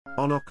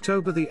On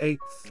October the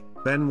 8th,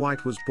 Ben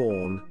White was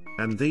born,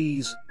 and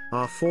these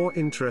are 4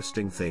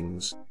 interesting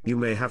things you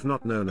may have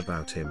not known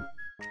about him.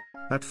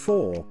 At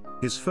 4,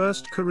 his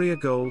first career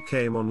goal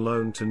came on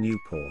loan to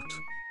Newport.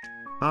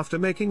 After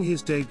making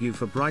his debut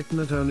for Brighton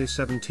at only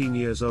 17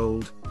 years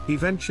old, he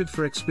ventured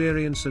for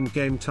experience and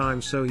game time,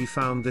 so he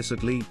found this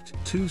at League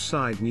Two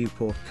side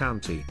Newport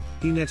County.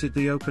 He netted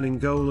the opening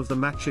goal of the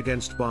match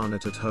against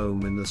Barnet at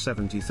home in the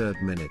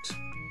 73rd minute.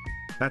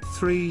 At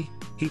 3,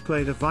 he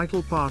played a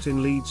vital part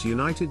in Leeds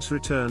United's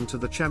return to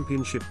the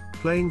Championship,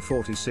 playing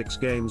 46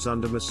 games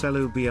under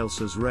Marcelo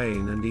Bielsa's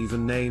reign and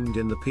even named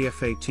in the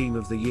PFA Team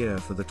of the Year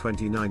for the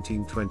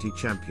 2019-20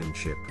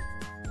 Championship.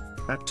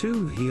 At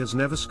 2, he has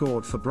never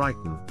scored for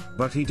Brighton,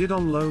 but he did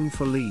on loan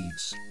for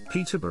Leeds,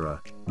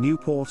 Peterborough,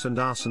 Newport and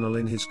Arsenal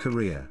in his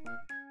career.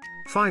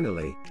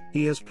 Finally,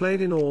 he has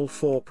played in all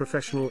 4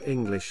 professional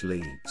English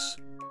leagues.